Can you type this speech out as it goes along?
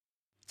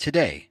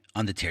Today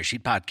on the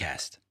Tearsheet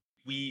Podcast.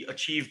 We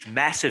achieved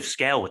massive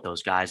scale with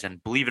those guys.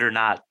 And believe it or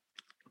not,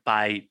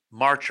 by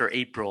March or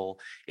April,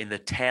 in the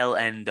tail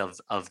end of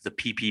the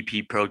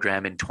PPP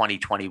program in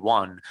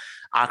 2021,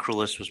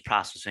 Acrolis was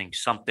processing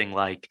something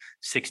like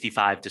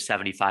 65 to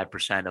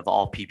 75% of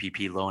all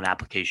PPP loan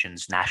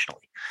applications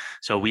nationally.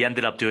 So we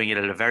ended up doing it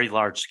at a very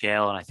large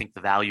scale. And I think the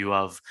value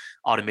of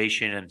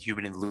automation and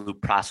human in the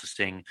loop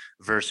processing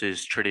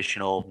versus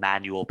traditional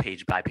manual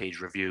page by page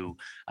review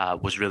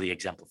was really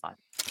exemplified.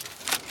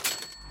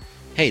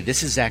 Hey,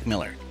 this is Zach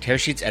Miller,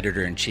 Tearsheet's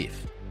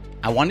editor-in-chief.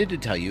 I wanted to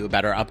tell you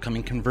about our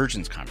upcoming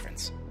Convergence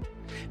Conference.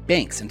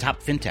 Banks and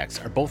top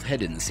fintechs are both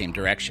headed in the same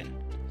direction.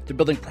 They're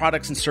building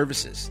products and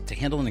services to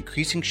handle an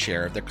increasing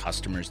share of their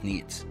customers'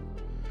 needs.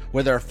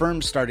 Whether a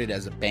firm started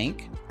as a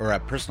bank or a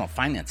personal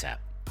finance app,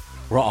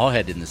 we're all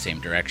headed in the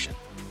same direction.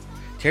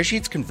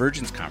 Tearsheet's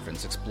Convergence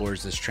Conference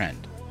explores this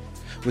trend.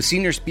 With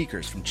senior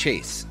speakers from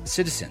Chase,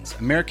 Citizens,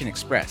 American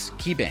Express,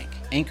 KeyBank,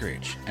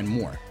 Anchorage, and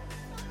more.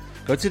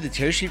 Go to the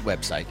Tearsheet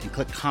website and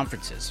click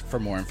Conferences for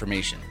more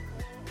information.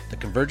 The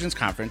Convergence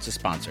Conference is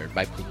sponsored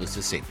by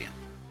Publicis Sapient.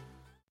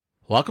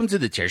 Welcome to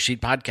the Tearsheet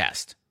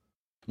Podcast.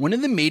 One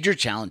of the major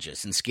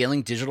challenges in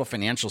scaling digital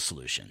financial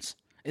solutions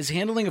is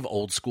handling of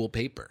old school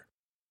paper.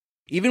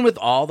 Even with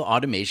all the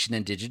automation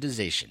and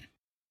digitization,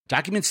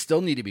 documents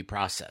still need to be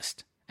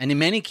processed, and in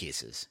many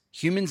cases,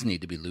 humans need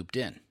to be looped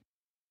in.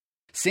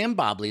 Sam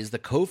Bobley is the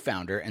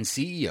co-founder and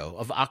CEO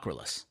of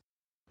Acrolis,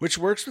 which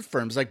works with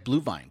firms like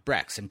Bluevine,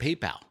 Brex, and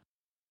PayPal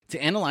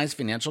to analyze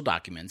financial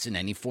documents in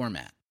any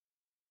format.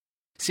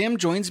 Sam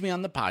joins me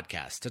on the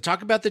podcast to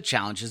talk about the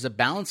challenges of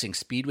balancing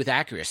speed with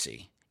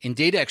accuracy in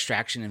data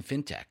extraction and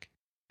fintech,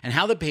 and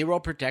how the Payroll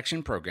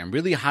Protection Program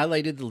really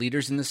highlighted the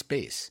leaders in the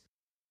space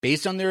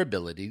based on their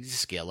ability to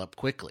scale up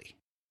quickly.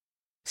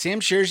 Sam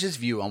shares his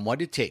view on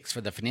what it takes for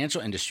the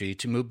financial industry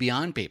to move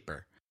beyond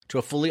paper to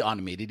a fully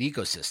automated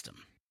ecosystem.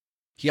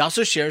 He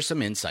also shares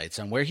some insights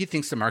on where he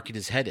thinks the market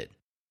is headed,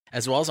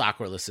 as well as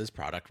Acrolis'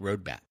 product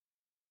roadmap.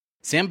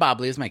 Sam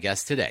Bobley is my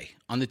guest today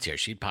on the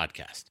Tearsheet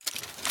Podcast.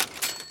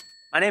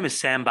 My name is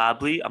Sam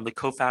Bobley. I'm the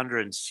co-founder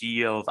and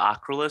CEO of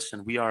Acrolis,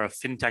 and we are a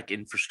fintech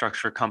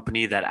infrastructure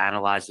company that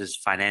analyzes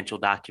financial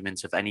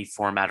documents of any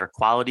format or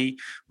quality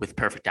with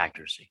perfect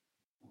accuracy.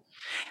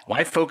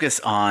 Why focus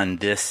on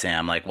this,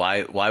 Sam?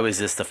 Why was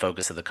this the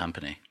focus of the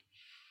company?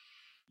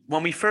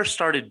 When we first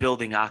started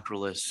building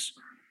Acrolis,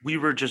 we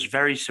were just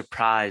very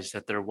surprised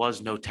that there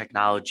was no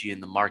technology in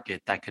the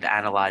market that could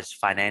analyze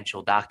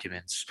financial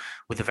documents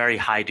with a very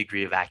high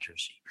degree of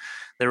accuracy.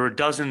 There were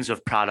dozens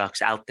of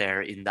products out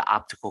there in the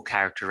optical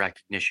character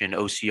recognition,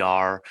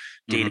 OCR,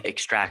 data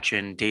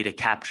extraction, data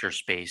capture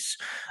space,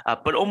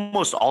 but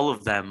almost all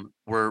of them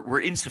were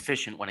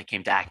insufficient when it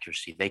came to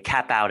accuracy. They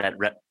cap out at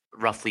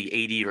roughly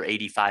 80 or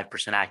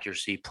 85%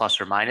 accuracy, plus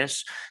or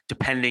minus,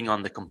 depending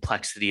on the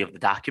complexity of the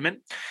document.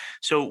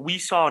 So we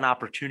saw an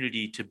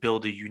opportunity to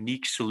build a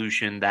unique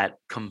solution that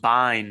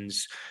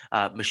combines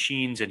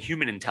machines and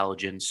human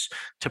intelligence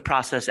to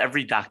process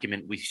every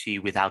document we see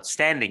with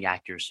outstanding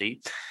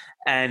accuracy.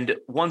 And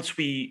once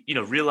we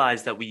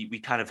realized that we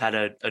kind of had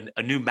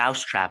a new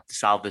mousetrap to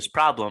solve this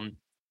problem,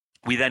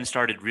 we then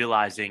started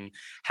realizing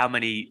how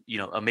many,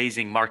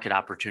 amazing market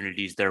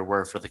opportunities there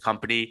were for the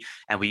company.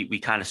 And we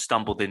kind of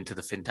stumbled into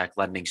the fintech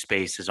lending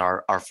space as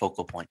our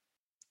focal point.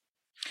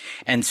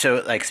 And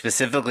so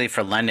specifically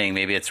for lending,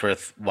 maybe it's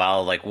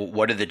worthwhile,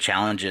 what are the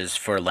challenges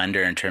for a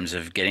lender in terms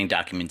of getting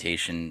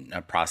documentation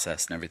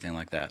processed and everything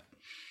like that?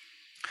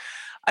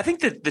 I think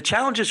that the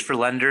challenges for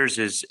lenders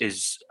is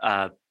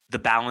the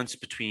balance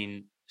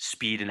between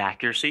speed and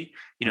accuracy.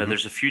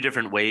 There's a few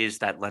different ways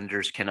that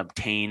lenders can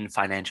obtain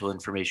financial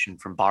information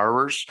from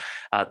borrowers.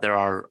 There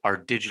are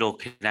digital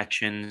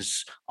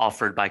connections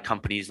offered by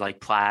companies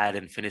like Plaid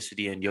and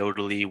Finicity and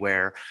Yodlee,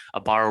 where a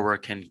borrower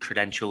can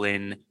credential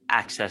in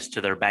access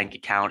to their bank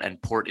account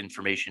and port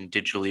information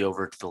digitally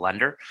over to the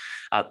lender.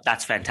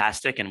 That's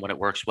fantastic. And when it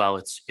works well,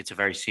 it's a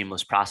very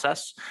seamless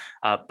process.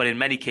 But in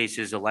many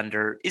cases, a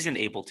lender isn't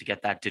able to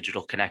get that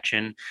digital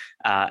connection,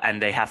 and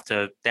they have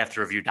to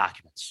review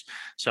documents.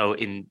 So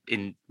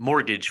in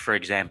mortgage, for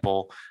example,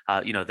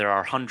 there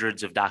are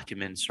hundreds of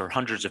documents or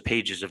hundreds of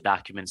pages of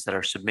documents that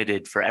are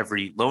submitted for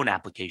every loan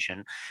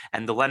application.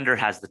 And the lender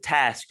has the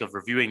task of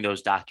reviewing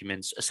those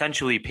documents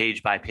essentially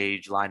page by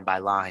page, line by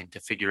line, to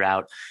figure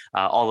out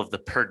all of the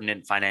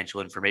pertinent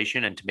financial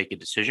information and to make a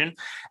decision.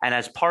 And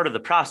as part of the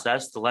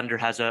process, the lender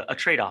has a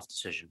trade-off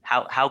decision.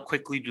 How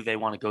quickly do they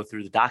want to go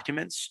through the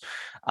documents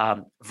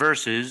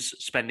versus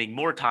spending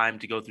more time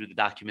to go through the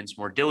documents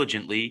more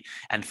diligently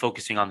and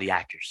focusing on the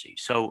accuracy.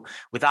 So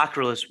with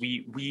Acrolis,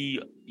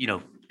 we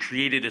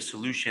created a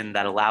solution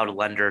that allowed a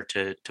lender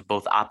to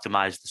both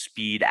optimize the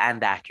speed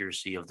and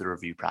accuracy of the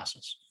review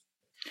process.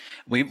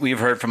 We've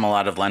heard from a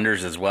lot of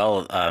lenders as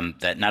well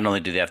that not only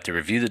do they have to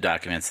review the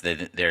documents,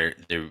 they're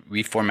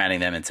reformatting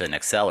them into an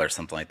Excel or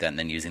something like that, and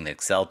then using the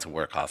Excel to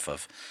work off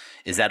of.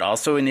 Is that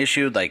also an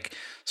issue,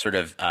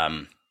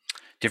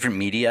 different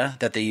media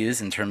that they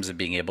use in terms of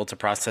being able to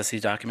process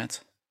these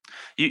documents?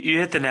 You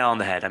hit the nail on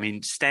the head. I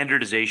mean,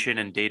 standardization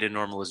and data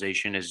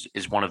normalization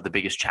is one of the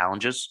biggest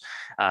challenges.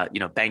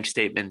 Bank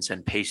statements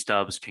and pay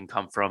stubs can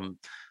come from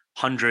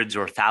hundreds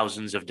or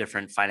thousands of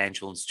different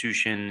financial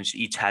institutions.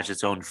 Each has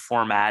its own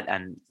format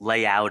and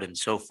layout and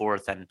so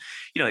forth. And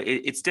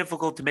it's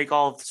difficult to make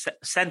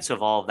sense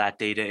of all of that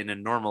data in a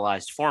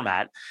normalized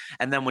format.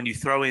 And then when you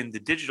throw in the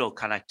digital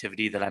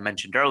connectivity that I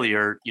mentioned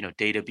earlier,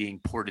 data being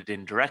ported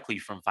in directly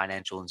from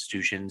financial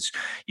institutions,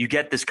 you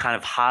get this kind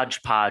of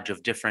hodgepodge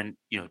of different,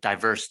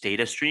 diverse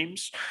data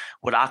streams.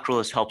 What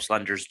Ocrolus helps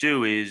lenders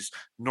do is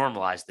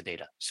normalize the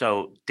data.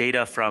 So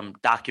data from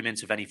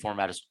documents of any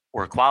format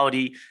or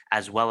quality,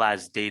 as well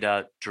as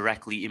data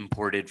directly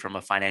imported from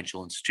a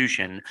financial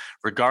institution,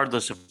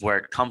 regardless of where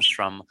it comes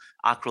from.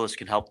 Ocrolus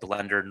can help the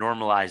lender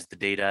normalize the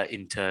data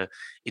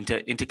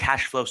into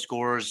cash flow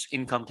scores,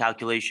 income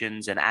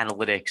calculations, and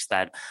analytics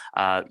that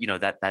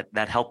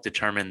help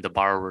determine the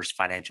borrower's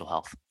financial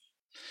health.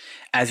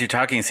 As you're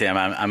talking, Sam,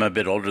 I'm a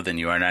bit older than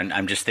you are, and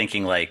I'm just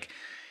thinking like,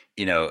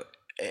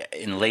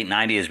 in the late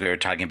 90s, we were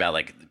talking about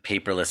like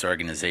paperless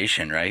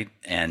organization, right?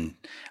 And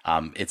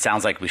it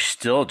sounds like we're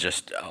still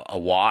just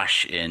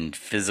awash in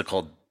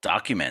physical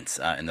documents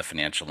in the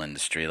financial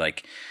industry.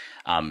 Like,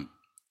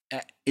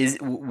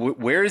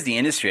 where is the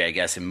industry, I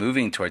guess, in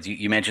moving towards?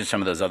 You mentioned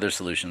some of those other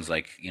solutions,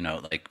 like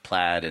like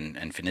Plaid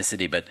and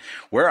Finicity, but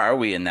where are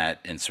we in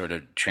sort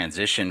of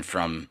transition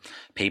from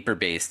paper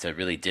based to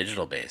really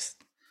digital based?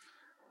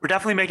 We're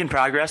definitely making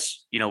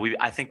progress.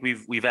 I think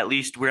we're at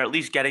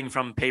least getting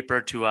from paper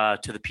to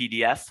the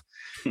PDF.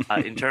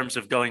 In terms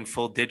of going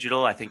full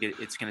digital, I think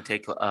it's going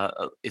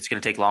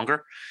to take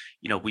longer.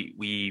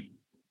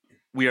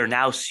 We are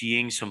now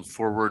seeing some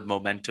forward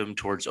momentum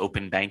towards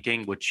open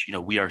banking, which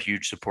we are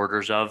huge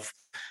supporters of.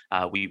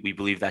 We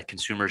believe that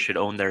consumers should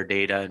own their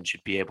data and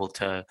should be able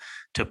to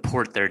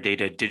port their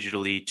data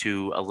digitally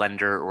to a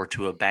lender or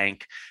to a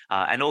bank,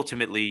 and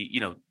ultimately,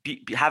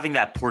 having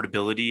that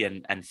portability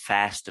and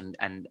fast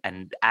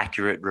and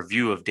accurate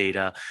review of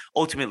data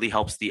ultimately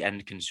helps the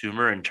end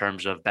consumer in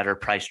terms of better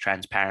price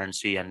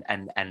transparency and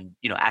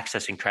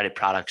accessing credit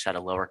products at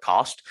a lower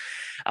cost.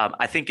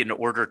 I think in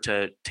order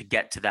to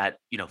get to that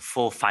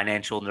full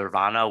financial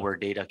nirvana where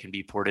data can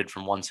be ported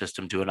from one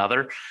system to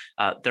another,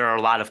 there are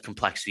a lot of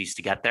complexities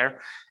to get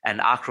there, and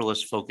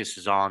Ocrolus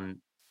focuses on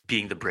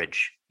being the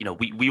bridge.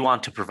 We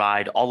want to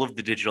provide all of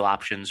the digital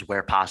options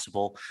where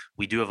possible.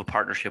 We do have a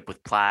partnership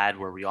with Plaid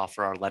where we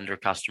offer our lender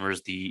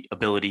customers the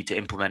ability to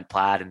implement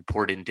Plaid and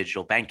port in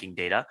digital banking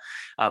data,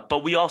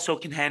 but we also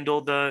can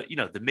handle the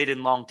mid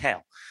and long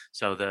tail.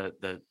 So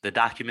the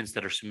documents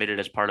that are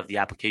submitted as part of the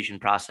application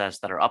process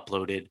that are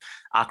uploaded,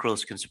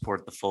 Ocrolus can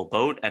support the full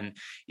boat. And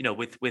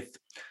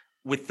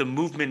with the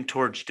movement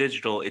towards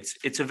digital,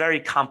 it's a very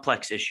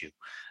complex issue.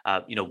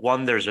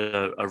 One, there's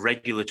a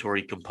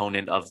regulatory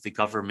component of the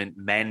government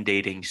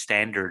mandating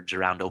standards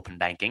around open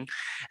banking.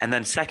 And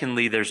then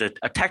secondly, there's a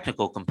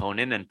technical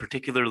component, and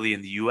particularly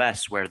in the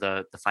US, where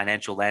the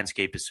financial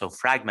landscape is so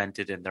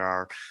fragmented and there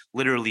are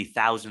literally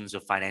thousands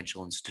of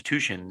financial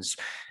institutions.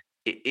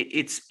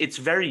 It's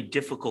very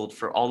difficult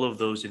for all of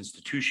those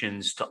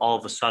institutions to all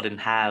of a sudden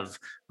have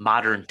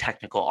modern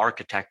technical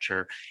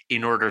architecture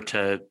in order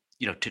to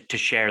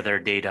share their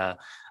data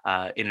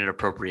in an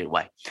appropriate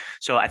way.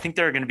 So I think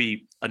there are going to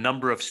be a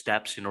number of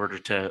steps in order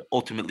to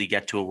ultimately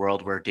get to a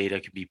world where data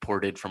can be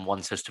ported from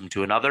one system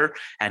to another.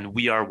 And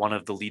we are one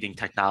of the leading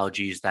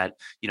technologies that,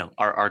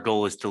 our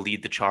goal is to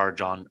lead the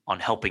charge on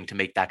helping to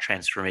make that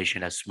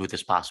transformation as smooth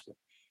as possible.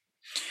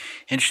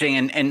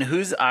 Interesting. And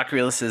who's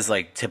Ocrolus's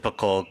like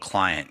typical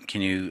client?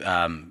 Can you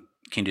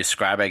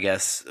describe, I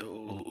guess,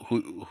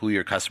 who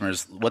your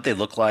customers, what they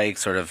look like,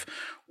 sort of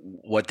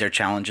what their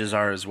challenges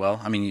are as well?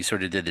 I mean, you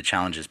sort of did the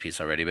challenges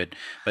piece already,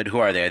 but who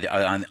are they?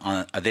 Are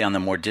they on the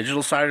more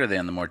digital side? Or are they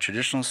on the more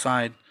traditional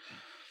side?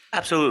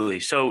 Absolutely.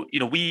 So,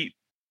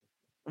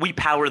 we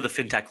power the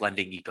fintech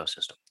lending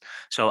ecosystem.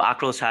 So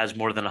Ocrolus has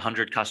more than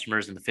 100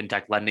 customers in the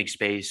fintech lending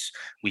space.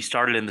 We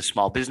started in the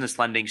small business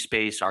lending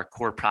space. Our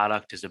core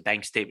product is a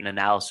bank statement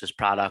analysis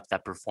product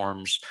that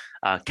performs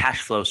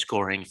cash flow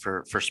scoring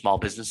for small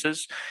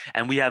businesses.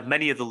 And we have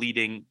many of the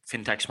leading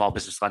fintech small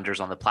business lenders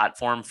on the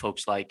platform,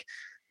 folks like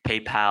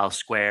PayPal,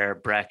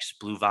 Square, Brex,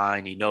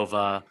 Bluevine,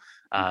 Enova.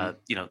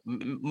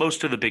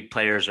 Most of the big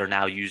players are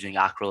now using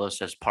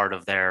Ocrolus as part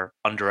of their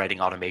underwriting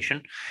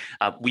automation.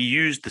 We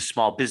use the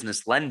small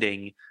business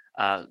lending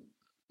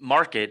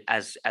market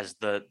as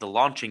the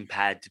launching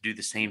pad to do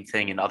the same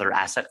thing in other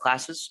asset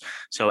classes.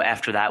 So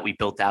after that, we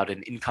built out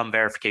an income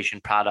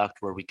verification product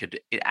where we could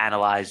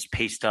analyze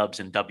pay stubs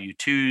and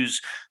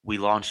W-2s. We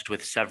launched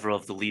with several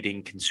of the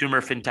leading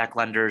consumer fintech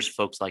lenders,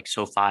 folks like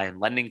SoFi and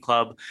Lending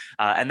Club.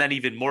 And then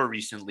even more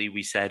recently,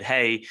 we said,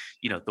 hey,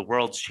 the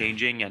world's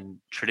changing and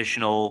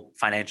traditional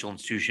financial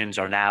institutions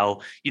are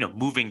now,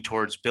 moving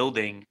towards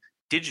building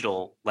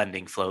digital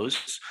lending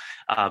flows.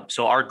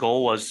 So our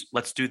goal was,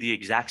 let's do the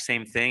exact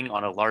same thing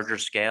on a larger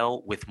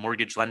scale with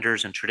mortgage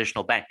lenders and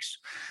traditional banks.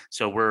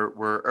 So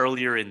we're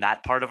earlier in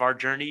that part of our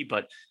journey,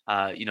 but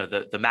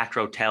the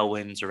macro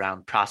tailwinds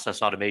around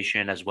process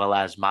automation as well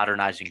as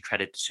modernizing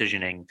credit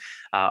decisioning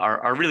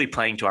are really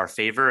playing to our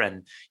favor.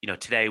 And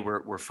today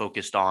we're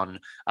focused on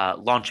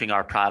launching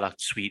our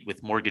product suite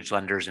with mortgage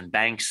lenders and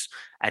banks,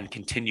 and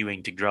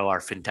continuing to grow our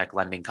fintech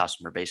lending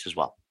customer base as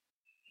well.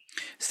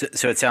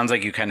 So it sounds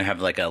like you kind of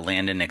have like a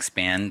land and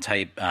expand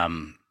type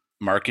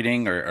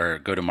marketing or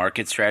go to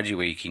market strategy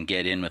where you can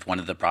get in with one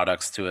of the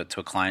products to a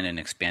client and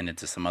expand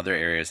into some other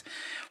areas.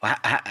 Well,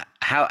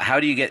 how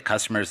do you get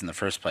customers in the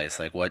first place?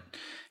 Like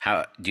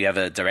how do you have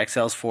a direct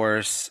sales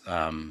force,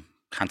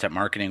 content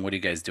marketing? What are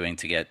you guys doing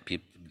to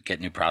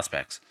get new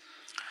prospects?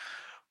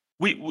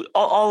 We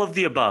all of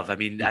the above. I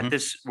mean, Mm-hmm. at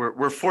this,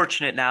 we're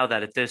fortunate now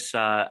that at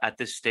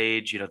this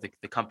stage,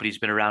 the company's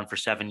been around for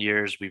 7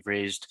 years.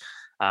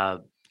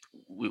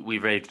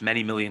 We've raised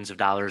many millions of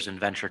dollars in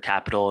venture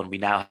capital, and we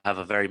now have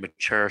a very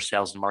mature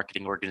sales and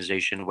marketing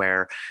organization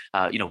where,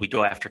 we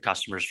go after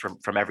customers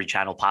from every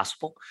channel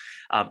possible.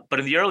 But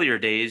in the earlier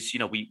days,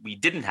 we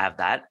didn't have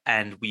that,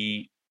 and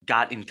we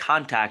got in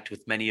contact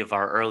with many of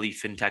our early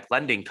fintech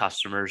lending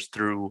customers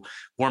through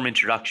warm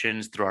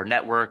introductions through our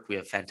network. We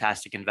have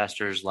fantastic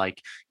investors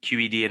like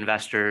QED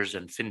Investors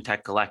and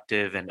FinTech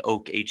Collective and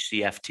Oak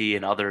HCFT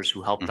and others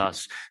who helped Mm-hmm.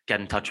 us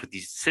get in touch with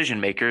these decision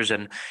makers.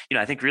 And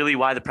I think really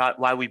why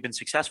we've been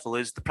successful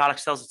is the product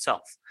sells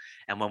itself.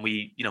 And when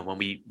we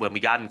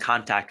got in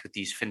contact with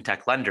these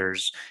fintech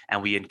lenders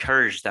and we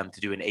encouraged them to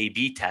do an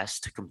A/B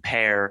test to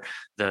compare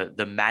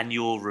the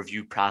manual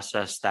review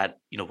process that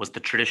was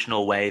the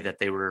traditional way that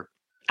they were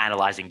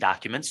analyzing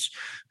documents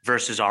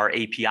versus our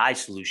API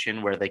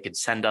solution where they could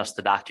send us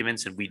the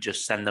documents and we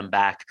just send them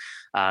back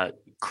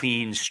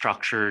clean,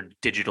 structured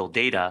digital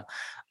data,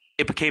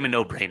 it became a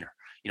no-brainer.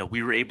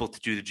 We were able to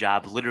do the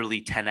job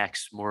literally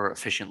 10x more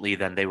efficiently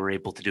than they were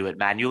able to do it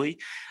manually.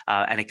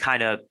 And it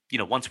kind of,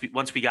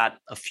 once we got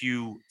a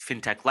few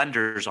fintech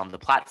lenders on the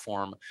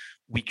platform,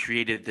 we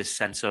created this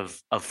sense of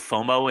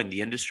FOMO in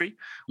the industry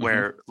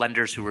where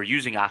lenders who were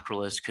using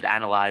Acrolis could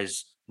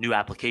analyze new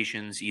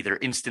applications either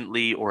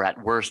instantly or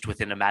at worst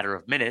within a matter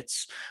of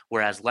minutes,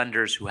 whereas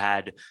lenders who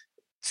had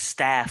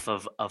staff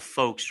of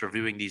folks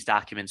reviewing these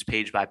documents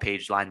page by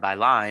page, line by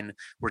line,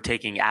 were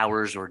taking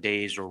hours or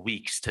days or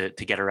weeks to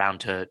get around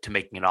to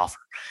making an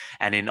offer.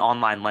 And in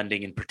online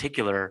lending in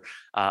particular,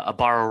 a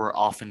borrower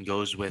often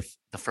goes with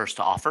the first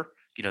to offer.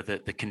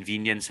 The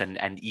convenience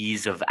and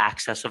ease of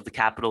access of the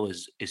capital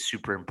is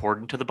super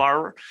important to the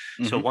borrower.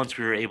 Mm-hmm. So once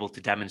we were able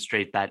to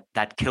demonstrate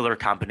that killer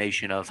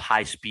combination of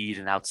high speed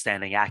and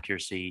outstanding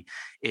accuracy,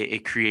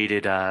 it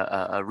created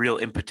a real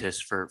impetus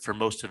for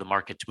most of the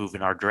market to move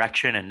in our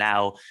direction. And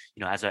now,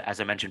 as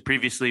I mentioned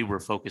previously, we're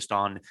focused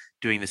on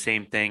doing the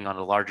same thing on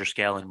a larger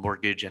scale in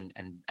mortgage and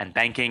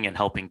banking, and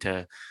helping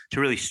to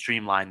really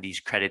streamline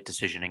these credit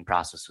decisioning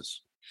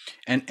processes.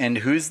 And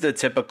who's the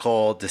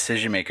typical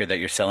decision maker that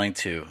you're selling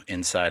to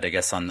inside, I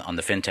guess, on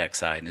the fintech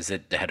side? Is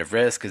it the head of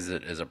risk? Is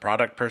it a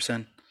product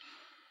person?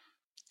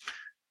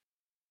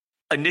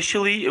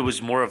 Initially, it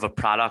was more of a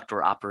product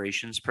or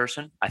operations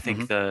person. I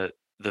think the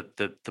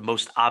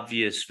most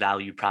obvious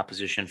value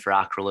proposition for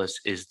Acrolis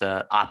is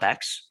the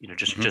OpEx,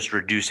 just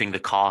reducing the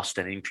cost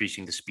and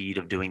increasing the speed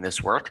of doing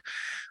this work.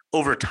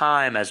 Over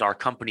time, as our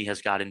company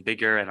has gotten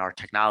bigger and our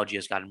technology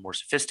has gotten more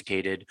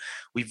sophisticated,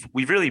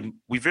 we've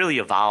really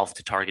evolved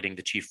to targeting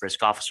the chief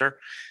risk officer.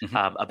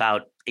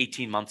 About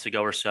 18 months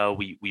ago or so,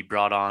 we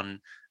brought on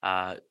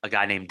a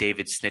guy named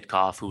David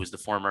Snitkoff, who was the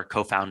former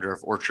co-founder of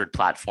Orchard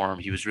Platform.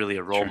 He was really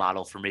a role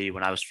model for me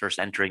when I was first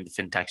entering the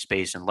fintech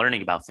space and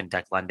learning about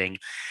fintech lending.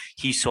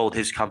 He sold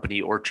his company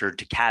Orchard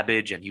to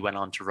Kabbage, and he went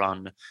on to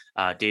run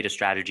data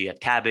strategy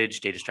at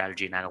Kabbage, data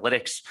strategy and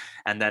analytics.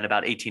 And then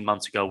about 18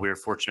 months ago, we were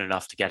fortunate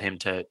enough to get him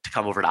to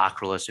come over to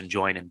Acrolis and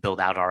join and build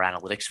out our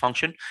analytics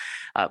function.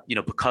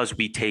 Because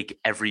we take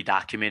every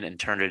document and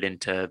turn it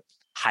into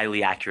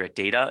highly accurate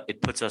data,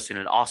 it puts us in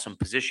an awesome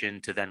position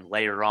to then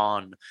layer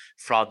on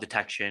fraud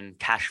detection,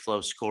 cash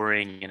flow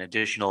scoring, and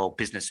additional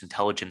business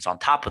intelligence on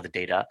top of the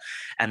data.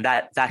 And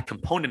that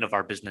component of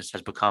our business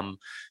has become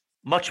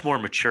much more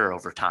mature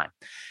over time.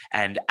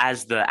 And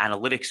as the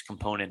analytics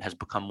component has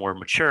become more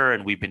mature,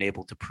 and we've been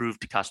able to prove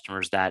to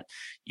customers that,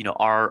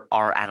 our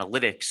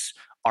analytics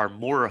are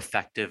more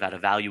effective at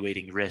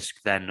evaluating risk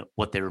than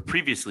what they were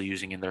previously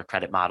using in their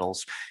credit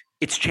models,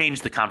 it's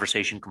changed the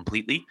conversation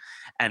completely.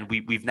 And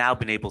we've now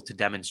been able to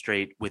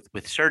demonstrate with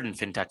certain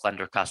fintech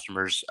lender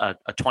customers a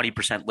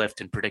 20%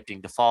 lift in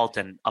predicting default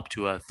and up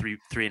to a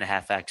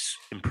 3.5x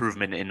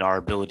improvement in our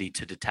ability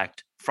to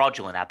detect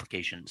fraudulent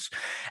applications.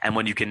 And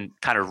when you can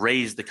kind of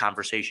raise the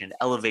conversation,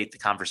 elevate the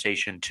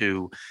conversation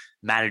to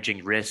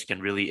managing risk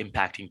and really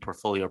impacting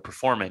portfolio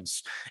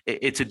performance,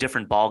 it's a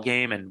different ball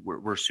game. And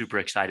we're super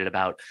excited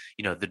about,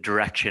 the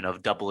direction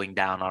of doubling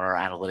down on our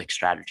analytics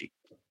strategy.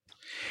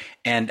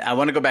 And I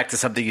want to go back to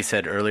something you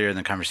said earlier in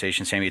the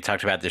conversation, Sam. You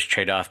talked about this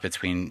trade-off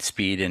between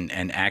speed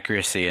and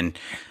accuracy. And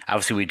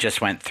obviously we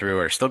just went through,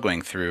 or still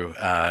going through,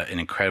 an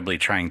incredibly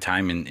trying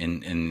time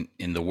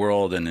in the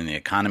world and in the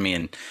economy.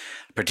 And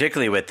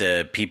particularly with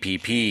the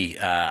PPP,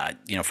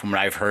 from what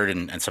I've heard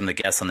and some of the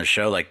guests on the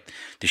show, like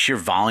the sheer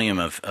volume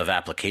of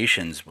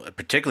applications,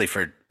 particularly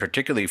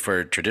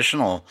for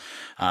traditional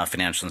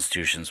financial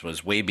institutions,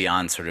 was way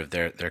beyond sort of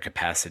their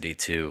capacity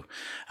to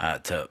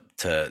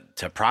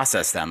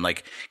process them.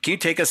 Like, can you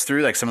take us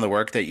through like some of the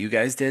work that you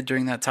guys did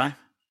during that time?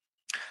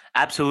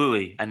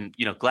 Absolutely. And,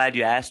 glad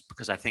you asked,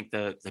 because I think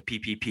the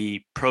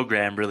PPP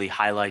program really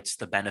highlights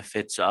the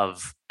benefits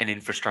of an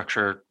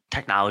infrastructure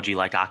technology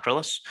like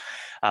Ocrolus.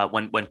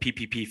 When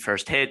PPP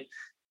first hit,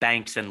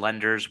 banks and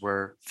lenders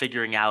were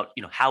figuring out,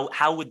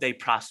 how would they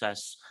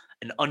process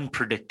an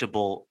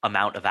unpredictable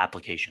amount of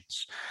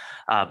applications.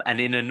 And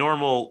in the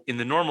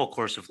normal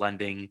course of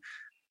lending,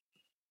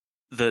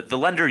 the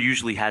lender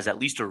usually has at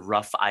least a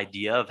rough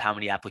idea of how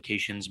many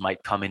applications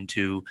might come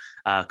into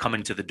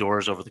the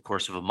doors over the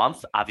course of a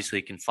month. Obviously,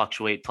 it can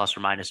fluctuate plus or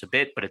minus a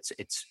bit, but it's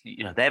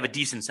they have a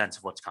decent sense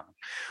of what's coming.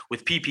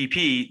 With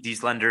PPP,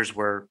 these lenders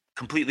were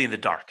completely in the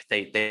dark.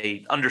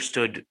 They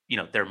understood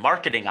their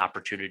marketing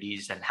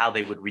opportunities and how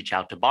they would reach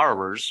out to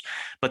borrowers,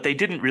 but they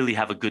didn't really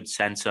have a good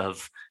sense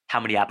of how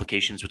many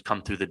applications would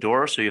come through the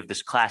door. So you have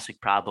this classic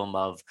problem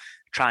of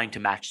trying to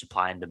match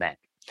supply and demand.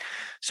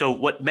 So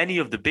what many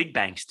of the big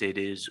banks did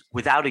is,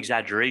 without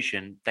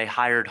exaggeration, they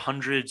hired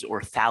hundreds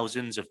or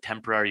thousands of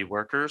temporary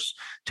workers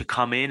to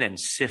come in and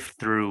sift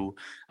through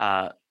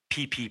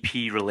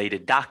PPP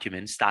related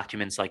documents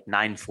like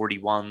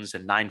 941s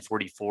and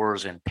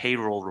 944s and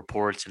payroll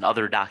reports and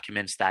other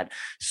documents that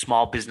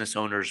small business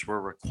owners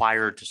were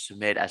required to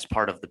submit as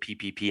part of the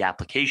PPP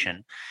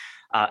application.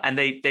 And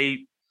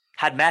they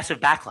had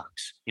massive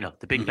backlogs.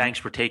 The big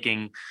banks were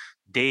taking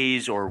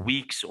days or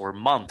weeks or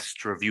months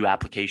to review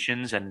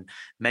applications. And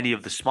many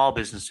of the small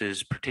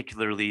businesses,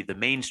 particularly the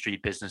Main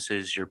Street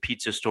businesses, your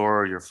pizza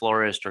store, your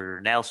florist, or your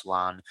nail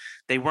salon,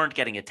 they weren't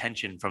getting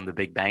attention from the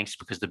big banks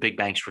because the big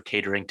banks were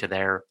catering to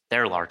their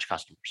large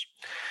customers.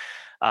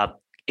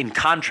 In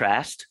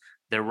contrast,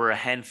 there were a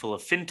handful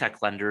of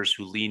fintech lenders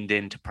who leaned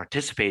in to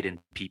participate in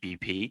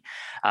PPP,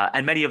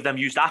 and many of them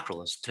used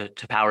Ocrolus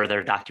to power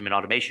their document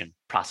automation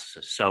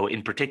processes. So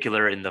in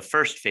particular, in the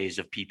first phase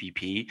of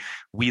PPP,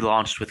 we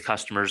launched with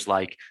customers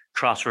like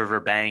Cross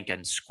River Bank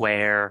and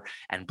Square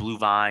and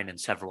Bluevine and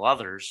several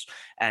others.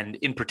 And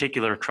in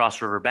particular,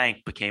 Cross River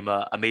Bank became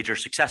a major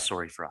success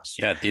story for us.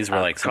 Yeah, these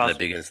were like some of the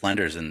biggest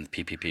lenders in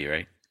PPP,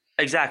 right?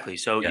 Exactly.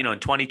 So, in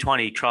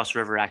 2020, Cross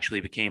River actually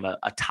became a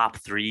top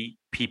 3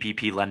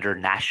 PPP lender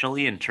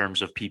nationally in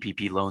terms of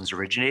PPP loans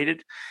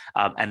originated.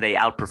 And they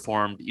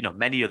outperformed,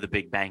 many of the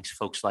big banks.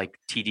 Folks like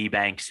TD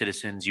Bank,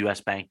 Citizens, US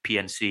Bank,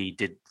 PNC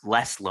did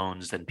less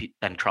loans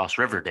than Cross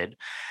River did.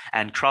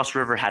 And Cross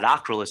River had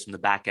Ocrolus in the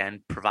back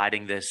end,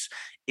 providing this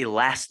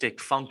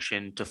elastic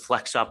function to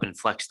flex up and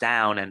flex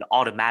down and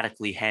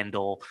automatically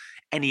handle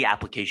any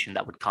application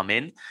that would come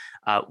in.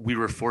 We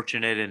were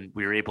fortunate and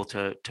we were able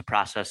to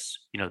process,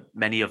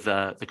 many of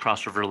the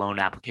Cross River loan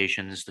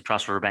applications, the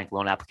Cross River Bank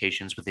loan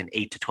applications within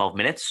 8 to 12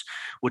 minutes,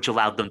 which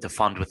allowed them to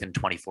fund within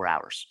 24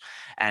 hours.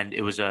 And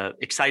it was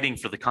exciting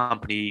for the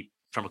company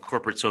from a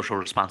corporate social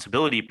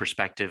responsibility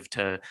perspective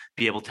to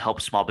be able to help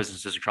small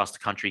businesses across the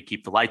country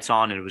keep the lights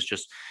on. And it was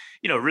just,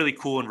 a really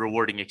cool and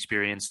rewarding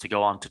experience to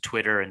go onto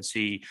Twitter and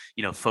see,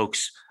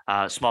 folks,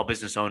 small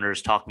business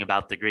owners talking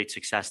about the great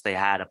success they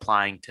had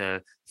applying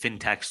to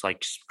fintechs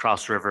like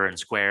Cross River and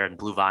Square and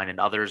Bluevine and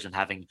others and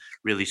having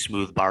really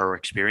smooth borrower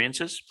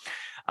experiences.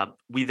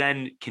 We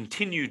then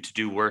continued to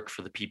do work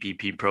for the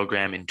PPP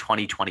program in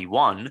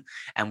 2021,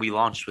 and we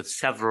launched with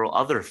several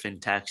other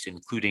fintechs,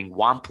 including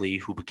Womply,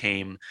 who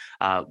became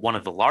one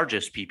of the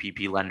largest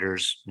PPP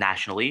lenders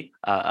nationally,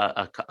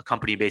 a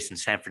company based in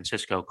San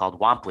Francisco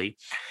called Womply.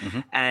 Mm-hmm.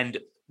 And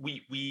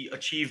we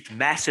achieved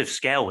massive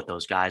scale with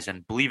those guys.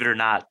 And believe it or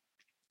not,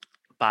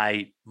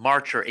 by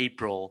March or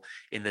April,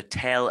 in the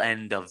tail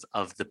end of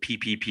the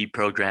PPP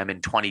program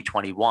in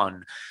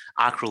 2021,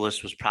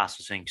 Ocrolus was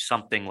processing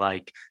something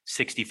like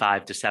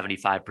 65 to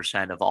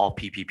 75% of all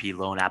PPP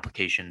loan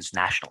applications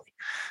nationally.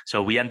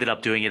 So we ended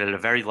up doing it at a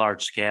very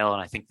large scale.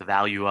 And I think the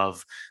value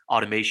of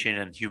automation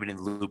and human in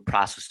loop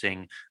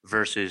processing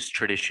versus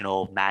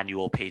traditional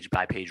manual page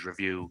by page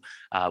review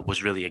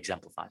was really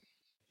exemplified.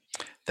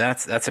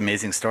 That's an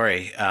amazing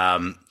story.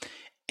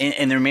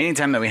 In the remaining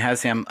time that we have,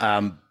 Sam,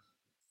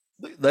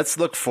 let's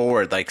look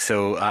forward.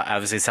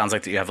 Obviously it sounds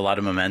like that you have a lot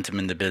of momentum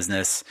in the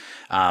business.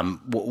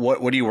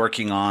 What are you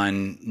working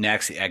on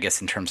next, I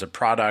guess, in terms of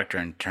product or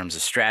in terms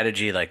of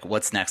strategy? Like,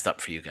 what's next up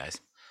for you guys?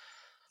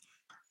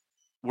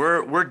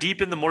 We're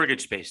deep in the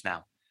mortgage space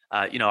now.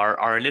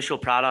 Our initial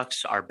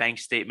products, our bank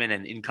statement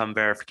and income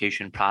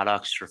verification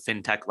products for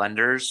fintech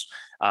lenders,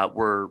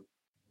 we're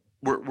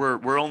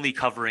only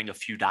covering a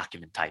few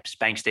document types: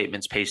 bank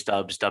statements, pay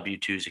stubs,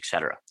 W-2s, et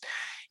cetera.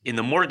 In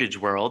the mortgage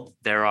world,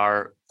 there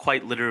are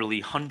quite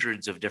literally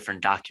hundreds of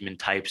different document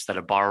types that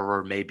a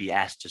borrower may be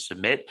asked to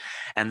submit.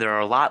 And there are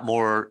a lot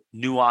more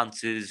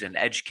nuances and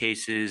edge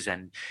cases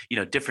and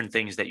different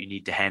things that you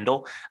need to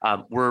handle.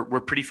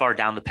 We're pretty far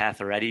down the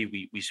path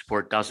already. We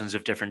support dozens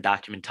of different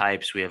document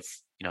types. We have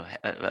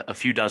a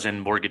few dozen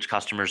mortgage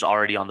customers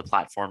already on the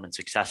platform and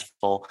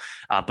successful.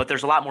 But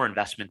there's a lot more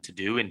investment to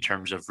do in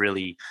terms of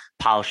really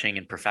polishing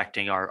and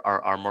perfecting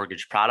our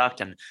mortgage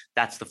product. And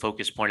that's the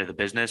focus point of the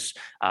business.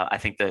 I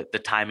think that the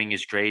timing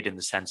is great in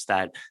the sense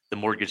that the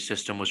mortgage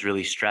system was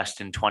really stressed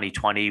in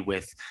 2020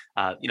 with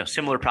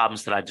similar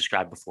problems that I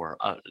described before.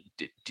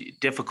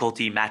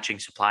 Difficulty matching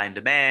supply and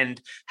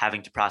demand,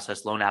 having to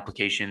process loan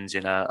applications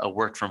in a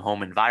work from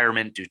home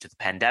environment due to the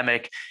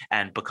pandemic.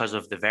 And because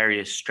of the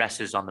various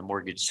stresses on the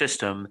mortgage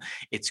system,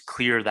 it's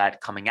clear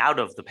that coming out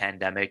of the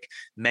pandemic,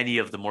 many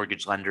of the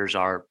mortgage lenders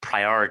are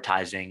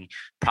prioritizing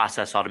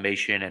process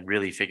automation and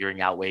really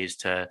figuring out ways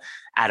to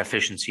add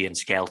efficiency and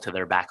scale to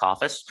their back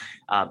office.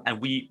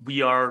 And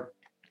we are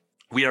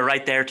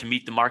right there to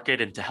meet the market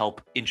and to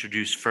help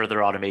introduce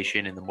further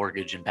automation in the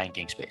mortgage and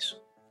banking space.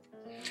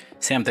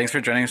 Sam, thanks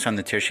for joining us on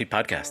the Tearsheet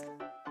podcast.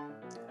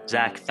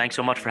 Zach, thanks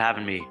so much for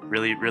having me.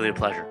 Really, really a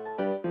pleasure.